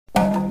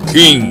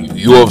King,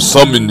 you have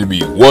summoned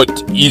me.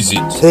 What is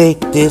it?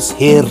 Take this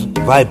here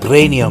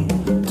vibranium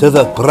to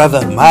the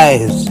brother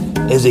Miles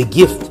as a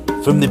gift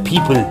from the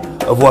people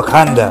of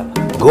Wakanda.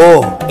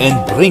 Go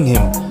and bring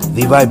him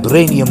the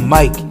vibranium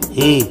mic.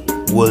 He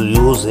will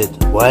use it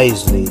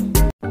wisely.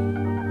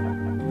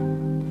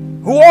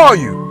 Who are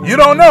you? You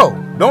don't know.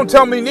 Don't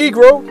tell me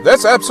Negro.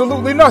 That's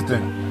absolutely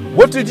nothing.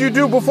 What did you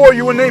do before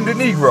you were named a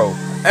Negro?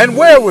 And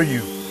where were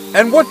you?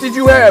 And what did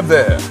you have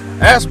there?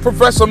 Ask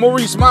Professor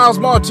Maurice Miles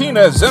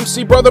Martinez,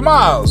 MC Brother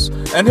Miles,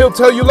 and he'll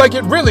tell you like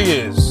it really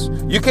is.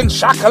 You can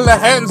shackle the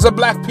hands of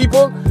black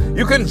people.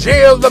 You can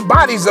jail the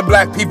bodies of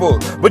black people,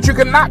 but you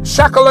cannot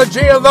shackle or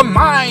jail the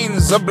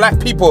minds of black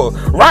people.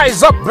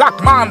 Rise up,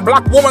 black man,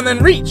 black woman,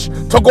 and reach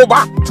to go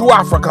back to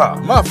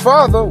Africa. My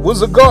father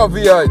was a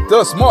Garveyite,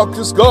 thus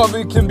Marcus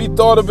Garvey can be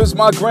thought of as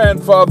my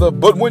grandfather.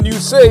 But when you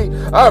say,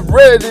 I've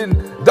read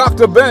in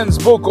Dr. Ben's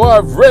book, or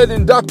I've read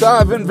in Dr.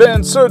 Ivan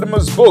Van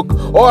Sertima's book,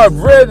 or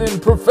I've read in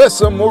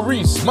Professor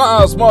Maurice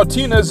Miles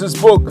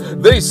Martinez's book,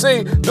 they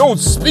say, don't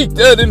speak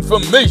that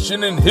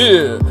information in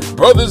here.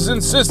 Brothers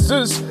and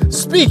sisters,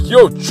 speak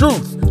your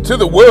truth to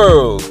the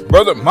world.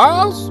 Brother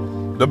Miles,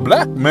 the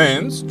black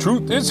man's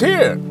truth is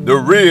here. The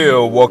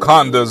Real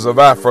Wakandas of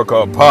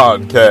Africa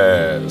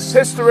podcast.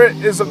 History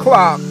is a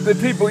clock that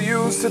people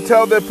use to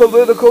tell their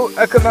political,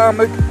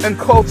 economic, and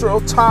cultural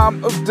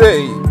time of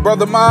day.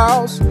 Brother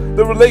Miles,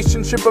 the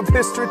relationship of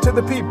history to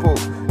the people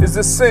is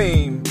the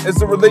same as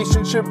the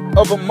relationship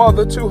of a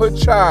mother to her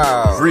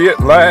child. Free at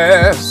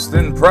last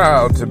and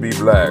proud to be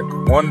black.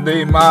 One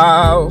day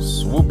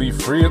Miles will be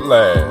free at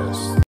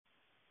last.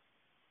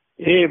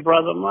 Hey,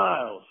 Brother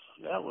Miles,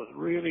 that was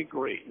really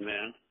great,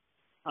 man.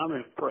 I'm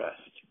impressed.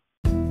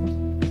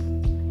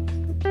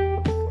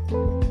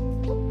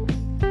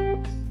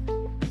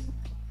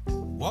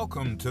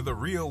 Welcome to the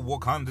Real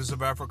Wakandas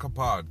of Africa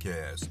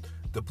podcast,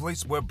 the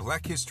place where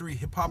black history,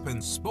 hip-hop,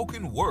 and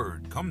spoken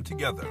word come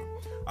together.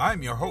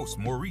 I'm your host,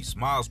 Maurice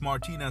Miles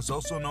Martinez,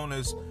 also known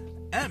as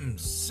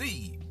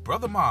MC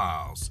Brother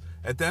Miles.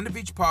 At the end of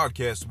each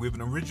podcast, we have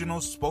an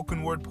original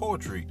spoken word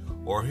poetry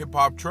or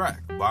hip-hop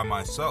track by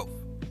myself.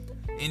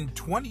 In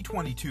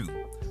 2022,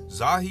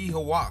 Zahi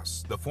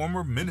Hawass, the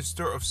former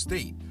Minister of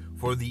State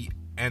for the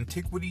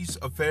Antiquities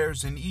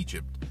Affairs in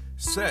Egypt,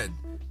 said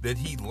that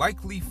he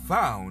likely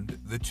found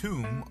the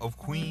tomb of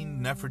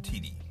Queen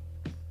Nefertiti.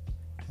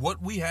 What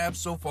we have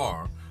so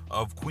far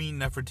of Queen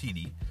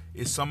Nefertiti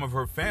is some of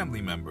her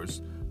family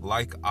members,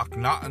 like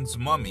Akhenaten's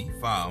mummy,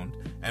 found,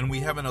 and we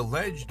have an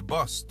alleged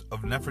bust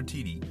of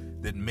Nefertiti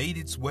that made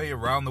its way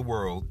around the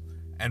world,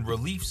 and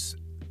reliefs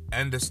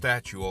and a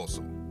statue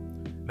also.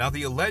 Now,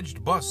 the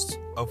alleged bust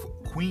of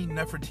Queen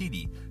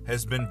Nefertiti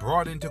has been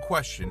brought into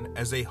question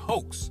as a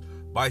hoax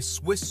by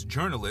Swiss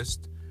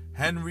journalist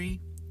Henry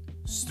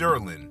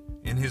Sterlin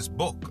in his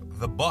book,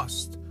 The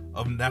Bust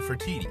of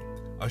Nefertiti,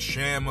 A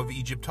Sham of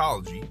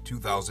Egyptology,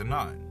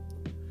 2009.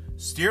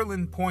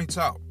 Sterlin points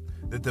out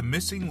that the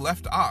missing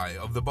left eye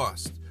of the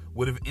bust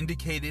would have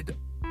indicated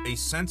a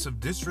sense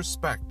of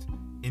disrespect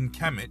in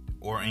Kemet,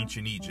 or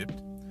ancient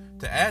Egypt.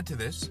 To add to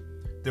this,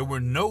 there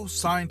were no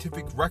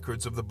scientific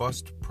records of the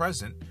bust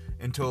present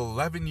until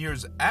 11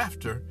 years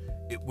after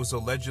it was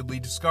allegedly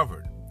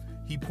discovered.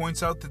 He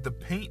points out that the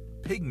paint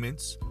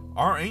pigments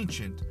are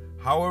ancient,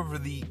 however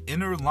the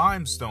inner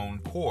limestone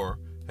core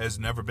has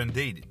never been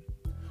dated.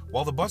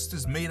 While the bust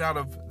is made out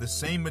of the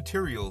same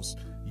materials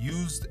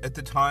used at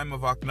the time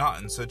of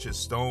Akhenaten, such as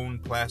stone,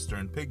 plaster,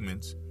 and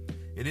pigments,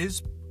 it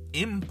is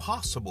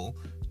impossible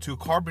to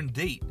carbon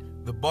date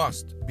the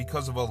bust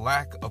because of a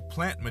lack of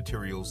plant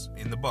materials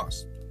in the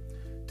bust.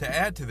 To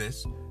add to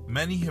this,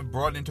 many have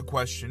brought into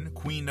question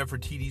Queen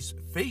Nefertiti's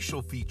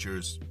facial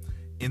features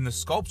in the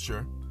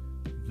sculpture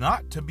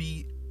not to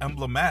be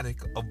emblematic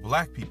of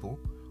black people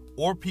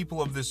or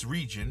people of this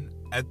region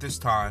at this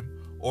time,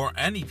 or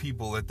any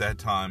people at that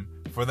time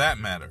for that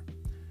matter.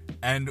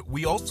 And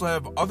we also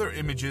have other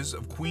images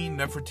of Queen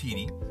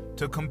Nefertiti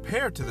to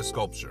compare to the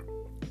sculpture.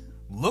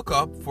 Look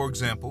up, for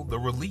example, the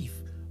relief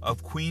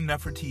of Queen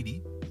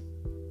Nefertiti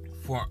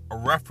for a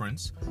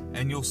reference,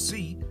 and you'll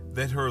see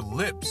that her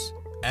lips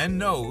and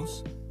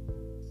nose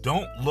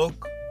don't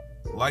look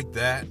like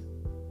that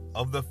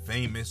of the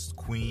famous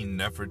Queen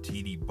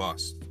Nefertiti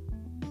bust.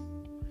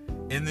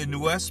 In the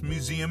Neues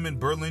Museum in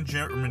Berlin,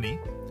 Germany,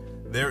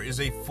 there is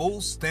a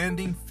full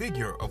standing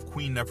figure of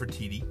Queen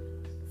Nefertiti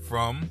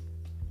from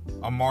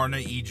Amarna,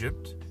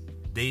 Egypt,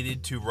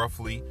 dated to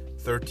roughly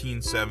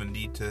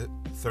 1370 to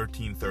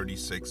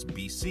 1336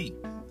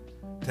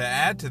 BC. To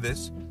add to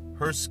this,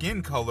 her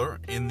skin color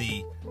in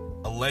the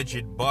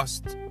alleged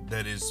bust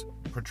that is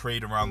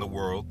portrayed around the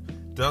world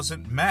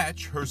doesn't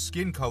match her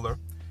skin color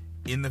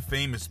in the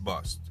famous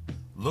bust.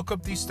 Look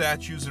up these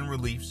statues and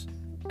reliefs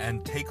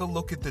and take a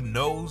look at the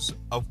nose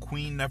of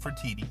Queen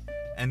Nefertiti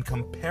and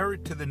compare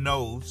it to the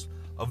nose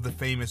of the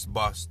famous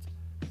bust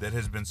that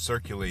has been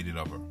circulated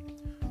of her.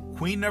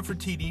 Queen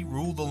Nefertiti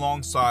ruled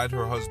alongside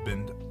her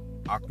husband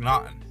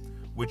Akhenaten,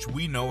 which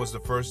we know as the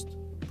first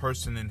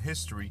person in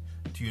history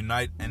to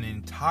unite an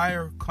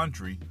entire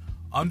country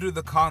under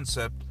the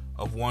concept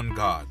of one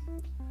God.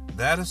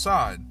 That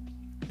aside,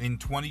 in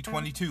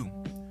 2022,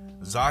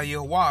 Zahi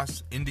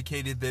Hawass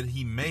indicated that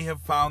he may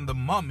have found the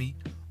mummy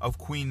of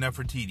Queen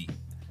Nefertiti.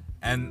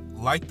 And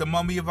like the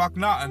mummy of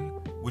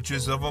Akhenaten, which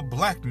is of a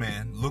black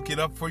man, look it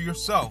up for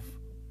yourself,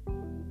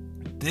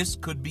 this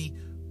could be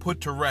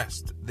put to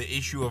rest, the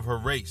issue of her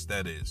race,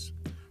 that is.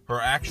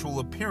 Her actual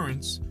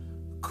appearance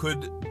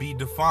could be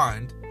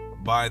defined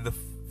by the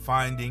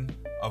finding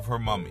of her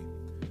mummy.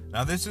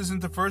 Now, this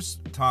isn't the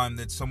first time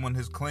that someone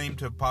has claimed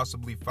to have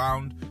possibly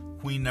found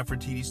Queen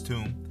Nefertiti's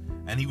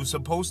tomb, and he was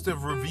supposed to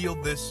have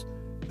revealed this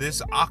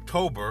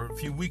October, a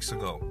few weeks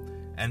ago,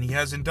 and he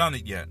hasn't done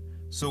it yet.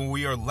 So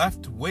we are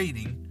left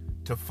waiting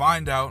to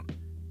find out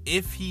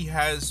if he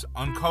has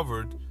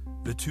uncovered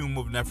the tomb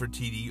of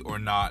Nefertiti or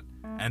not,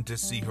 and to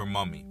see her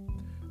mummy.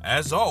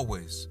 As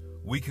always,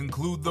 we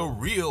conclude the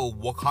Real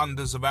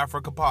Wakandas of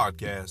Africa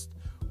podcast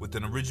with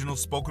an original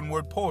spoken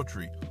word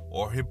poetry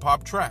or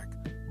hip-hop track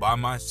by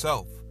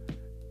myself,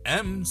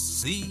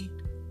 MC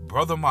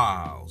Brother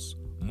Miles,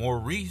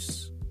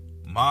 Maurice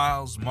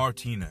Miles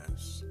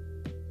Martinez.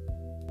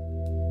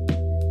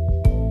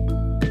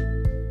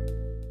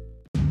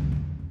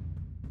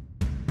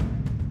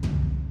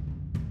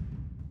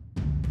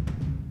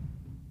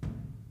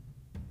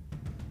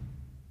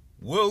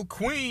 Will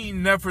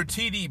Queen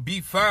Nefertiti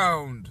be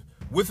found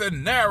with a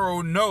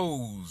narrow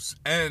nose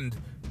and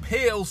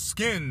pale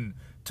skin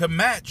to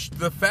match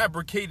the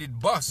fabricated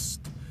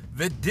bust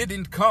that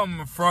didn't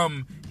come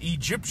from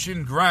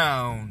Egyptian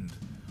ground?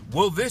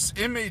 Will this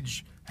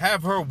image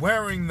have her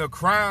wearing the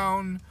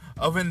crown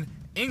of an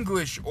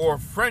English or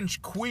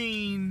French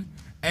queen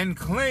and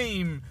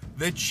claim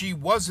that she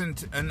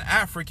wasn't an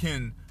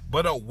African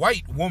but a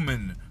white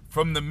woman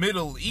from the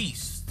Middle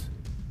East?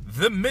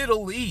 The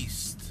Middle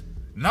East,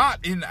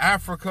 not in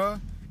Africa,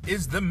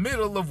 is the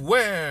middle of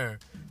where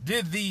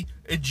did the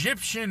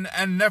Egyptian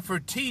and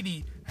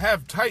Nefertiti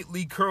have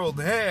tightly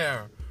curled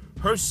hair,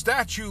 her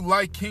statue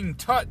like King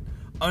Tut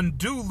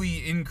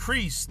unduly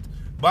increased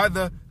by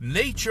the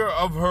nature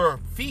of her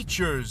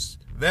features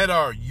that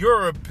are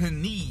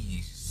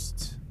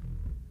Europeanized.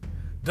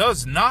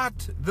 Does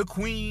not the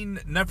Queen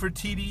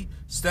Nefertiti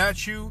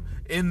statue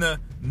in the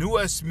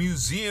Neues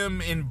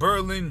Museum in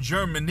Berlin,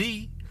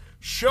 Germany,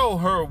 show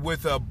her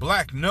with a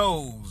black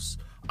nose,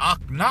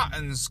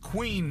 Akhenaten's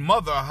queen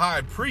mother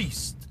high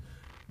priest?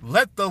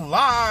 Let the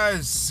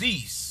lies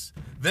cease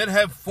that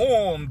have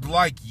formed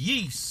like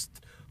yeast,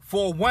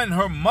 for when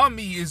her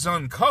mummy is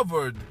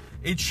uncovered,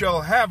 it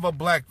shall have a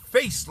black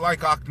face like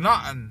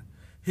Akhenaten,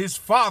 his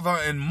father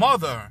and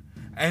mother.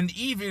 And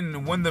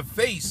even when the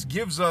face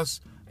gives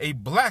us a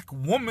black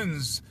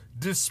woman's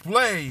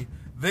display,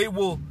 they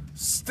will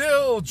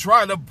still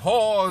try to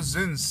pause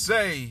and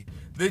say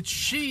that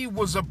she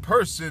was a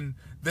person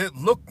that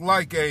looked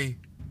like a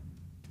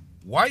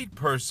white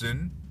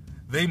person.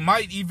 They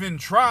might even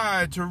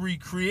try to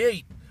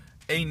recreate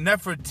a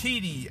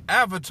Nefertiti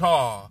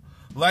avatar,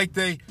 like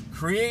they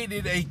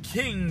created a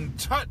King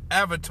Tut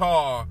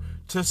avatar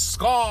to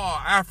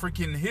scar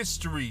African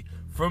history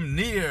from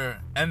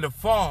near and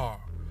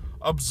afar.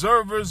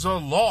 Observers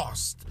are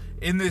lost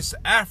in this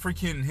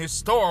African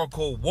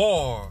historical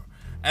war,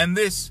 and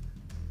this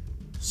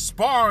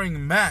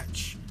sparring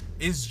match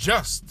is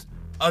just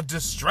a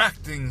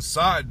distracting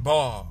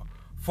sidebar.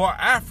 For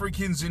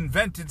Africans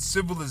invented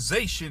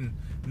civilization,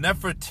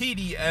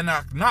 Nefertiti and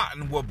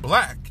Akhenaten were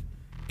black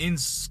in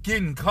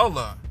skin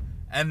color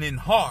and in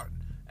heart,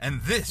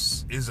 and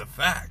this is a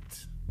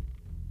fact.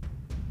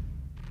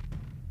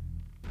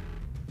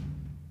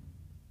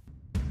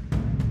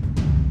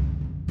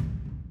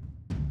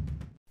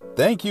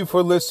 Thank you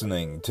for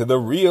listening to the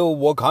Real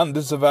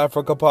Wakandas of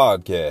Africa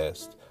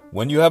podcast.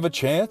 When you have a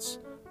chance,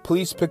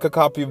 please pick a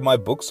copy of my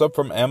books up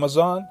from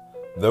Amazon,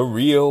 The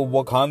Real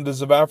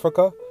Wakandas of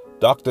Africa,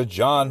 Dr.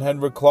 John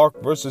Henrik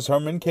Clark vs.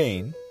 Herman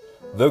Cain,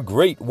 The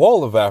Great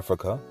Wall of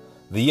Africa,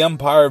 The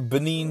Empire of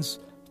Benin's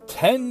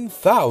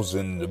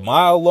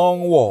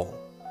 10,000-mile-long wall,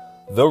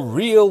 The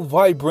Real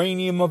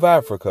Vibranium of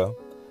Africa,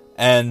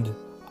 and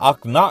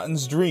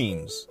Akhenaten's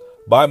Dreams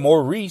by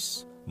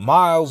Maurice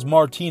Miles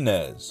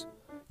Martinez.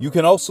 You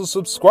can also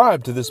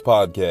subscribe to this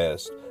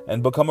podcast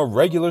and become a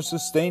regular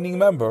sustaining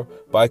member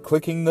by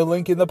clicking the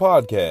link in the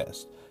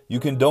podcast. You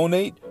can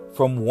donate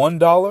from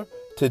 $1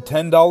 to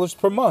 $10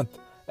 per month,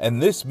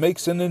 and this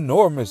makes an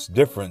enormous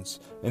difference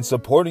in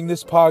supporting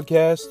this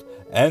podcast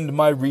and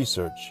my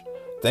research.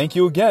 Thank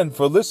you again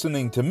for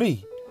listening to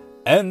me,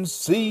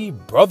 MC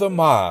Brother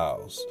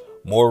Miles,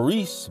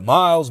 Maurice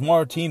Miles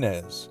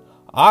Martinez.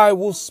 I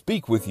will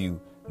speak with you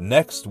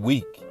next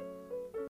week.